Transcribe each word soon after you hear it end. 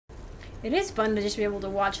It is fun to just be able to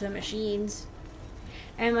watch the machines.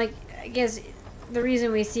 And, like, I guess the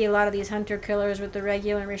reason we see a lot of these hunter killers with the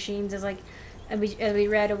regular machines is, like, as we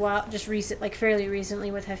read a while, just fairly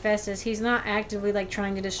recently with Hephaestus, he's not actively, like,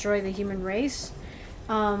 trying to destroy the human race.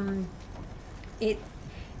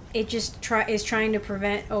 It just is trying to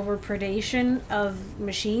prevent overpredation of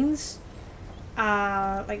machines.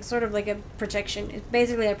 Like, sort of like a protection. It's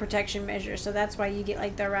basically a protection measure, so that's why you get,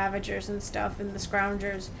 like, the Ravagers and stuff and the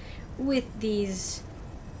Scroungers with these,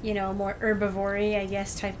 you know, more herbivory, I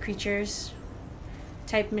guess, type creatures,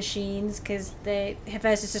 type machines, because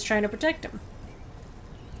Hephaestus is trying to protect them.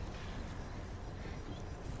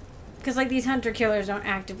 Because, like, these hunter-killers don't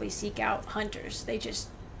actively seek out hunters. They just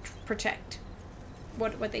protect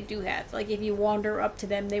what they do have. Like, if you wander up to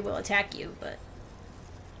them, they will attack you, but...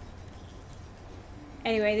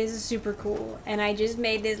 Anyway, this is super cool. And I just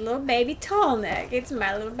made this little baby tall neck. It's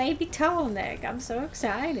my little baby tall neck. I'm so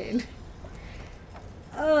excited.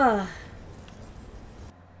 Ugh.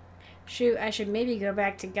 Shoot, I should maybe go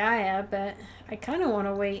back to Gaia, but I kind of want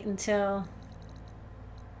to wait until...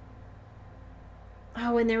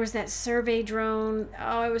 Oh, and there was that survey drone.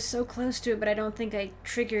 Oh, I was so close to it, but I don't think I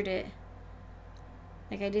triggered it.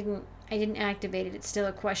 Like, I didn't activate it. It's still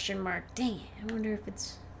a question mark. Dang it. I wonder if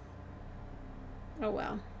it's... Oh,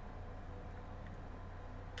 well.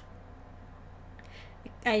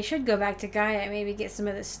 I should go back to Gaia and maybe get some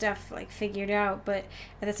of this stuff, like, figured out, but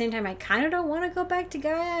at the same time, I kind of don't want to go back to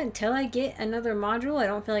Gaia until I get another module. I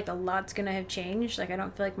don't feel like a lot's gonna have changed. Like, I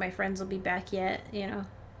don't feel like my friends will be back yet, you know?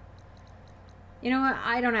 You know what?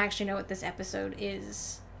 I don't actually know what this episode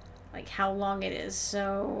is, like how long it is.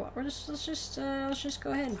 So let's just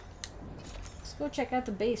go ahead. Let's go check out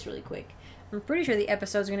the base really quick. I'm pretty sure the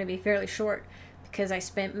episode's going to be fairly short because I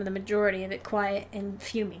spent the majority of it quiet and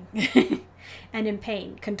fuming and in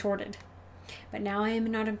pain, contorted. But now I am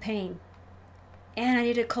not in pain, and I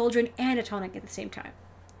need a cauldron and a tonic at the same time.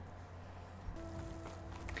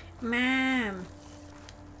 Mom,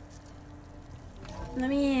 let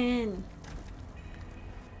me in.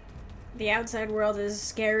 The outside world is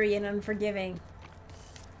scary and unforgiving.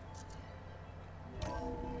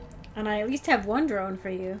 And I at least have one drone for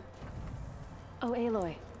you. Oh,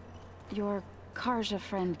 Aloy. Your Karja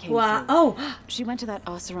friend came Wow. through. Oh! She went to that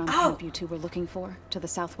Oseram camp you two were looking for, to the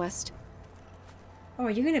southwest. Oh,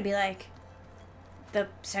 are you gonna be like the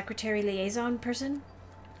secretary liaison person?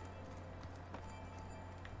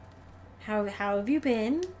 How have you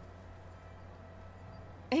been?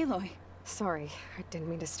 Aloy. Sorry, I didn't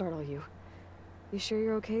mean to startle you. You sure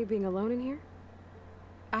you're okay being alone in here?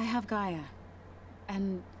 I have Gaia,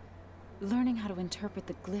 and learning how to interpret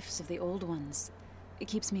the glyphs of the old ones, it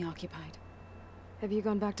keeps me occupied. Have you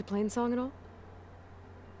gone back to Plainsong at all?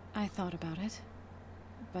 I thought about it,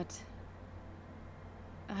 but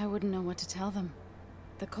I wouldn't know what to tell them.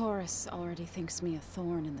 The chorus already thinks me a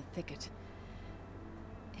thorn in the thicket.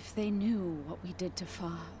 If they knew what we did to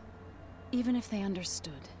Fa, even if they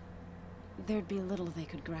understood, there'd be little they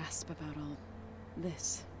could grasp about all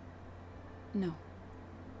this. No.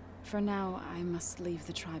 For now, I must leave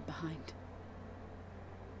the tribe behind.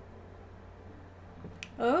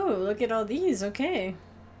 Oh, look at all these. Okay.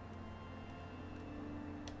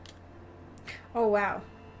 Oh, wow.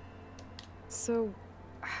 So,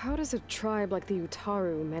 how does a tribe like the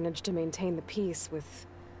Utaru manage to maintain the peace with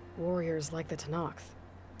warriors like the Tenakth?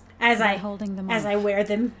 As I wear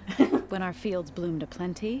them. When our fields bloomed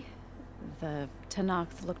aplenty, the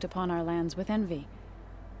Tenakth looked upon our lands with envy.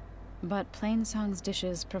 But Plainsong's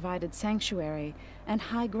dishes provided sanctuary and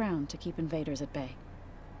high ground to keep invaders at bay.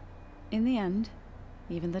 In the end,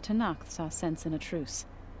 even the Tenakth saw sense in a truce.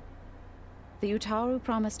 The Utaru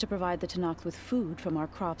promised to provide the Tenakth with food from our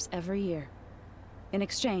crops every year. In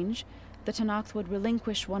exchange, the Tenakth would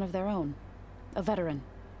relinquish one of their own, a veteran,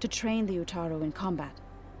 to train the Utaru in combat.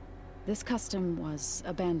 This custom was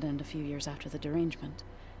abandoned a few years after the derangement.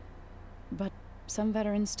 But some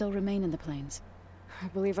veterans still remain in the plains. I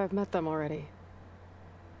believe I've met them already.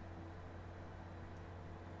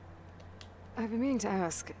 I've been meaning to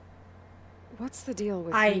ask, what's the deal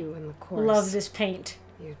with you and the chorus? I love this paint.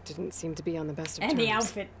 You didn't seem to be on the best of terms. terms. And the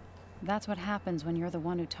outfit. That's what happens when you're the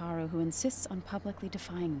one Utaru who insists on publicly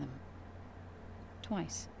defying them.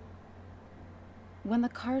 Twice. When the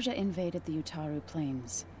Karja invaded the Utaru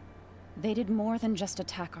plains, they did more than just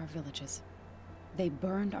attack our villages. They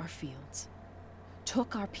burned our fields,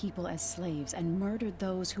 took our people as slaves, and murdered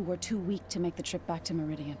those who were too weak to make the trip back to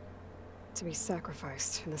Meridian. To be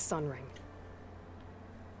sacrificed in the Sun Ring.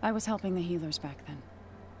 I was helping the healers back then,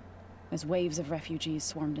 as waves of refugees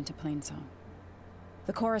swarmed into Plainsong.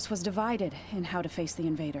 The chorus was divided in how to face the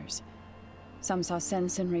invaders. Some saw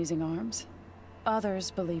sense in raising arms.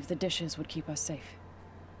 Others believed the dishes would keep us safe,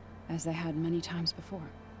 as they had many times before.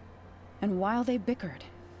 And while they bickered,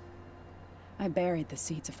 I buried the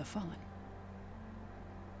seeds of the fallen.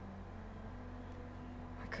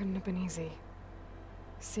 It couldn't have been easy.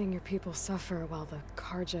 Seeing your people suffer while the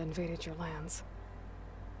Karja invaded your lands.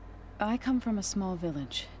 I come from a small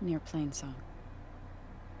village near Plainsong.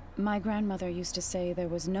 My grandmother used to say there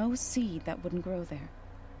was no seed that wouldn't grow there.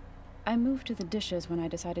 I moved to the dishes when I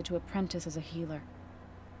decided to apprentice as a healer.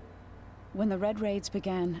 When the Red Raids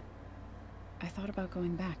began, I thought about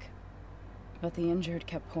going back. But the injured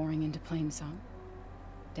kept pouring into Plainsong,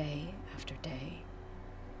 day after day.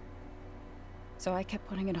 So I kept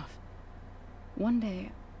putting it off. One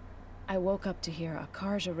day, I woke up to hear a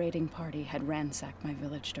Karja raiding party had ransacked my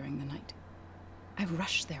village during the night. I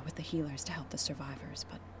rushed there with the healers to help the survivors,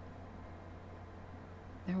 but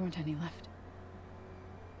there weren't any left.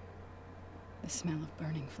 The smell of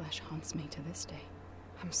burning flesh haunts me to this day.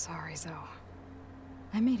 I'm sorry, Zo.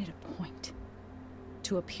 I made it a point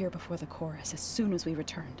to appear before the chorus as soon as we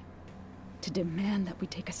returned, to demand that we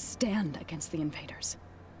take a stand against the invaders.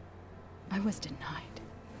 I was denied.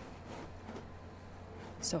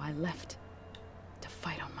 So I left to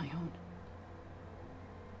fight on my own.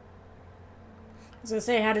 I was gonna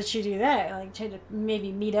say, how did she do that? Like, try to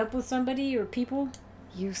maybe meet up with somebody or people?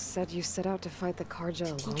 You said you set out to fight the Karja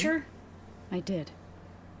alone? Teacher? I did.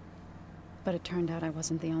 But it turned out I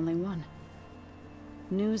wasn't the only one.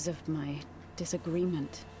 News of my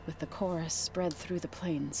disagreement with the chorus spread through the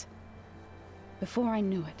plains. Before I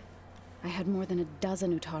knew it, I had more than a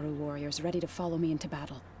dozen Utaru warriors ready to follow me into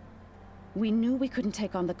battle. We knew we couldn't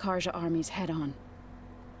take on the Karja armies head-on,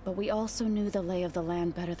 but we also knew the lay of the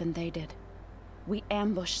land better than they did. We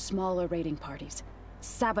ambushed smaller raiding parties,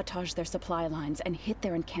 sabotaged their supply lines, and hit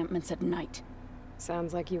their encampments at night.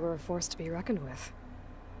 Sounds like you were a force to be reckoned with.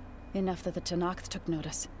 Enough that the Tenakth took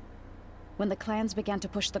notice. When the clans began to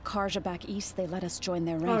push the Karja back east, they let us join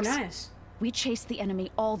their ranks. Oh, nice. We chased the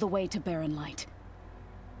enemy all the way to Barren Light.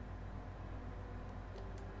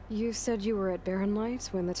 You said you were at Barren Light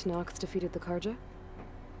when the Tenakth defeated the Karja?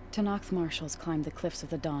 Tenakth marshals climbed the cliffs of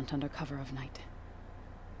the Daunt under cover of night,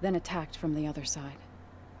 then attacked from the other side.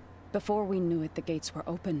 Before we knew it, the gates were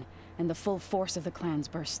open, and the full force of the clans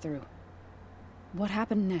burst through. What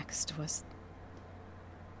happened next was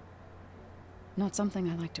not something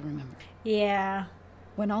I like to remember. Yeah.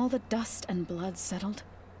 When all the dust and blood settled,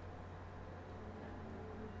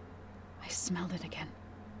 I smelled it again.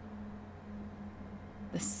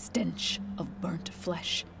 The stench of burnt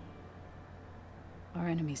flesh. Our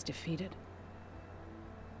enemies defeated.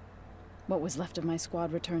 What was left of my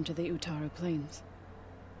squad returned to the Utaru Plains.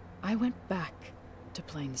 I went back to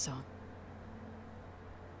Plainsong.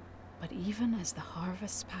 But even as the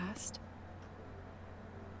harvest passed,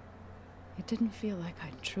 it didn't feel like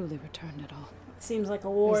I'd truly returned at all. Seems like a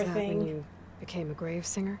war Is that thing. when you became a grave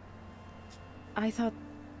singer? I thought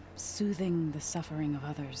soothing the suffering of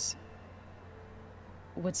others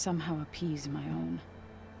would somehow appease my own.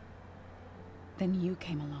 Then you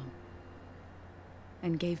came along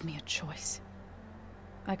and gave me a choice.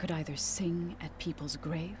 I could either sing at people's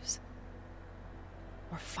graves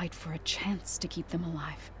or fight for a chance to keep them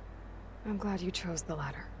alive. I'm glad you chose the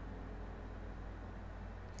latter.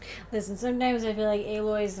 Listen, sometimes I feel like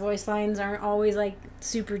Aloy's voice lines aren't always, like,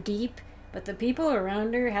 super deep, but the people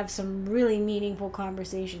around her have some really meaningful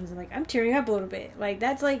conversations, and, like, I'm tearing up a little bit. Like,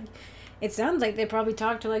 that's, like, it sounds like they probably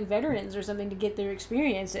talked to, like, veterans or something to get their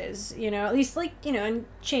experiences, you know, at least, like, you know, and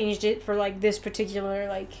changed it for, like, this particular,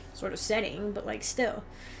 like, sort of setting, but, like, still.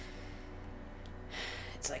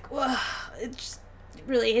 It's like, whoa, it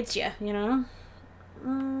really hits you, you know?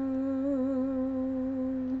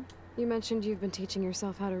 You mentioned you've been teaching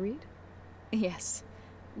yourself how to read? Yes.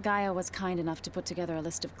 Gaia was kind enough to put together a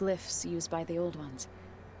list of glyphs used by the Old Ones.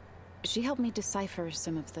 She helped me decipher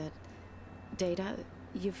some of the data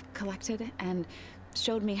you've collected, and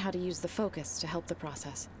showed me how to use the focus to help the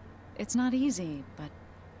process. It's not easy, but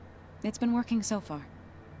it's been working so far.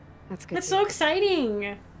 That's good. That's so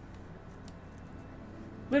exciting!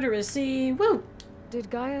 Literacy, woo! Did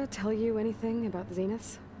Gaia tell you anything about the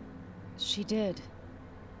Zeniths? She did.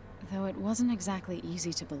 Though it wasn't exactly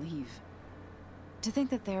easy to believe. To think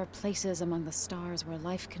that there are places among the stars where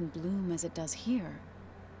life can bloom as it does here.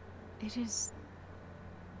 It is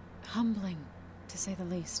humbling, to say the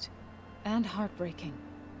least. And heartbreaking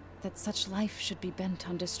that such life should be bent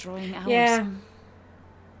on destroying ours. Yeah.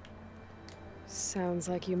 Sounds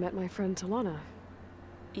like you met my friend Talana.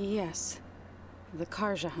 Yes. The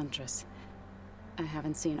Karja Huntress. I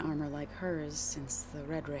haven't seen armor like hers since the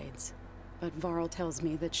Red Raids. but Varl tells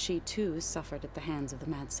me that she too suffered at the hands of the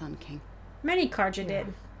Mad Sun King. Many Karja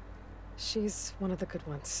did. She's one of the good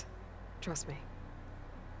ones. Trust me.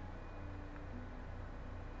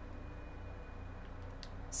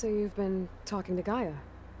 So you've been talking to Gaia?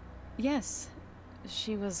 Yes.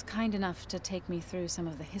 She was kind enough to take me through some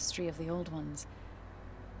of the history of the Old Ones,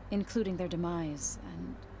 including their demise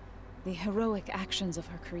and the heroic actions of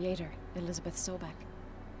her creator, Elizabeth Sobek.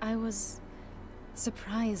 I was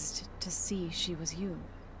surprised to see she was you.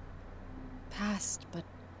 Past, but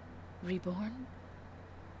reborn?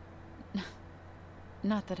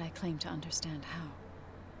 Not that I claim to understand how.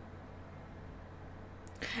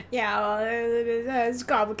 Yeah, well, it's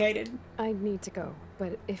complicated. I need to go,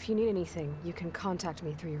 but if you need anything, you can contact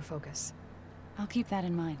me through your focus. I'll keep that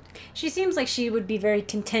in mind. She seems like she would be very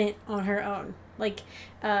content on her own. Like,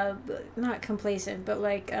 not complacent, but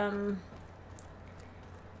like,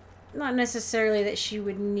 not necessarily that she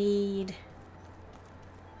would need...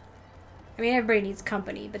 I mean, everybody needs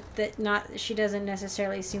company, but she doesn't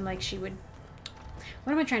necessarily seem like she would...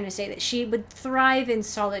 What am I trying to say? That she would thrive in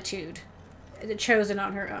solitude, chosen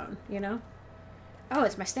on her own, you know? Oh,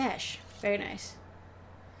 it's my stash. Very nice.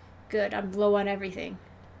 Good, I'm low on everything.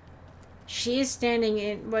 She is standing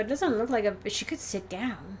in... Well, it doesn't look like a... But she could sit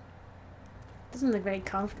down. Doesn't look very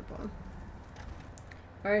comfortable.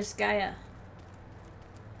 Where's Gaia?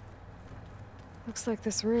 Looks like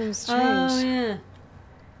this room's changed. Oh, yeah.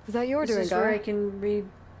 Is that your doing, This is Gaia? where I can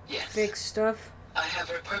fix stuff. I have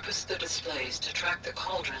repurposed the displays to track the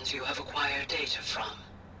cauldrons you have acquired data from.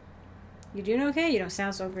 You doing okay? You don't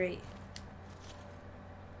sound so great.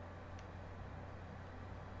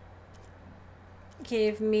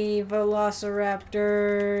 Give me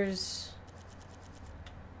velociraptors.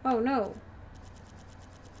 Oh no.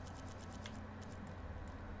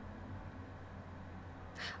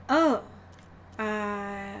 Oh.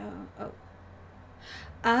 Oh.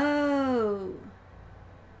 Oh.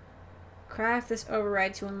 Craft this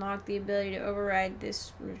override to unlock the ability to override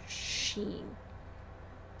this machine.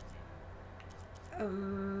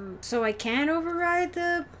 So I can override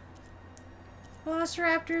the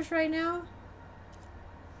velociraptors right now?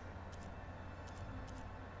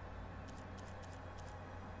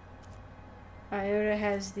 Iota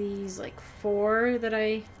has these like 4 that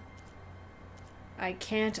I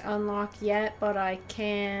can't unlock yet, but I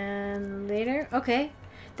can later. Okay,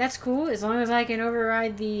 that's cool. As long as I can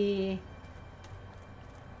override the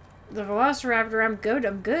velociraptor, I'm good.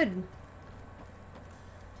 I'm good.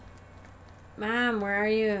 Mom, where are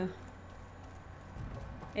you?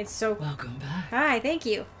 It's so... Welcome back. Hi, thank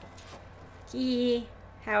you. Kee,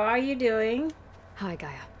 how are you doing? Hi,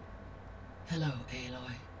 Gaia. Hello,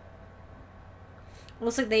 Aloy.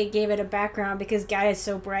 Looks like they gave it a background because Gaia is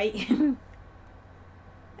so bright.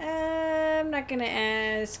 I'm not gonna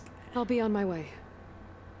ask. I'll be on my way.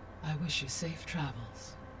 I wish you safe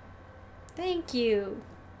travels. Thank you.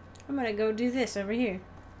 I'm gonna go do this over here.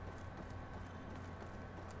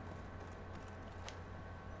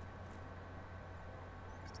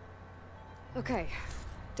 Okay,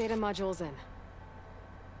 data module's in.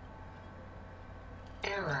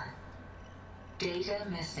 Error. Data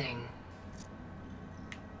missing.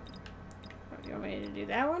 You want me to do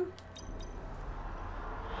that one?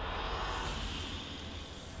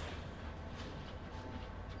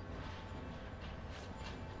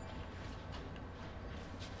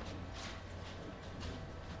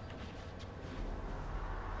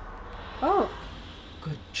 Oh.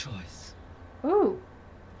 Good choice. Ooh.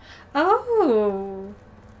 Oh.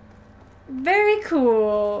 Very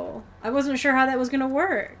cool. I wasn't sure how that was gonna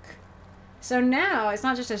work. So now it's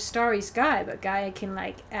not just a starry sky, but Gaia can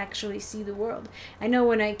like actually see the world. I know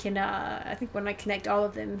when I can I think when I connect all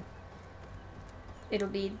of them it'll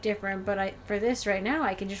be different, but for this right now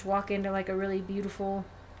I can just walk into like a really beautiful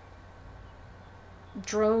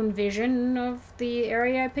drone vision of the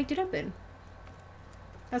area I picked it up in.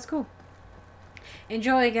 That's cool.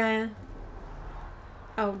 Enjoy, Gaia.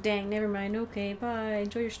 Oh dang, never mind. Okay, bye.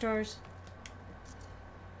 Enjoy your stars.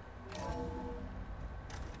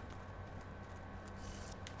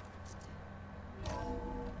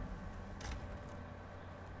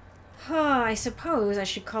 I suppose I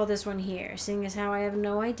should call this one here, seeing as how I have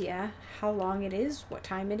no idea how long it is, what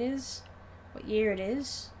time it is, what year it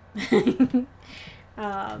is.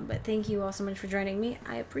 But thank you all so much for joining me.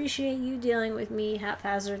 I appreciate you dealing with me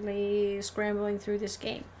haphazardly scrambling through this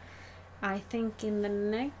game. I think in the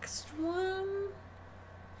next one...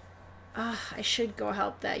 I should go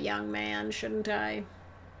help that young man, shouldn't I?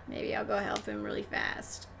 Maybe I'll go help him really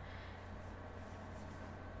fast.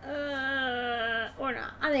 Or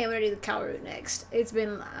not. I think I'm gonna do the cow route next. It's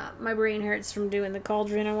been, my brain hurts from doing the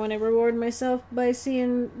cauldron. I want to reward myself by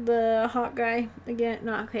seeing the hot guy again.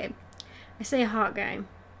 No, okay. I say hot guy.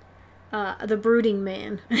 The brooding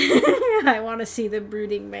man. I want to see the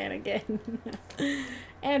brooding man again.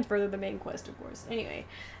 And further the main quest, of course. Anyway,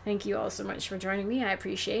 thank you all so much for joining me. I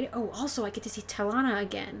appreciate it. Oh, also, I get to see Talana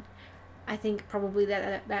again. I think probably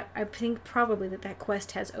that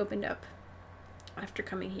quest has opened up after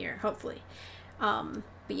coming here, hopefully.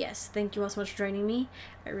 But yes, thank you all so much for joining me.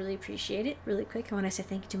 I really appreciate it. Really quick, I want to say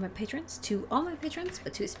thank you to my patrons, to all my patrons,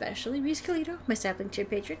 but to especially Reese Calito, my sapling tier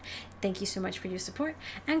patron. Thank you so much for your support.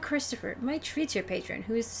 And Christopher, my tree tier patron,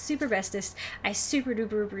 who is super bestest. I super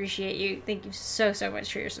duper appreciate you. Thank you so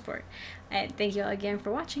much for your support. And thank you all again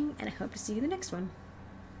for watching, and I hope to see you in the next one.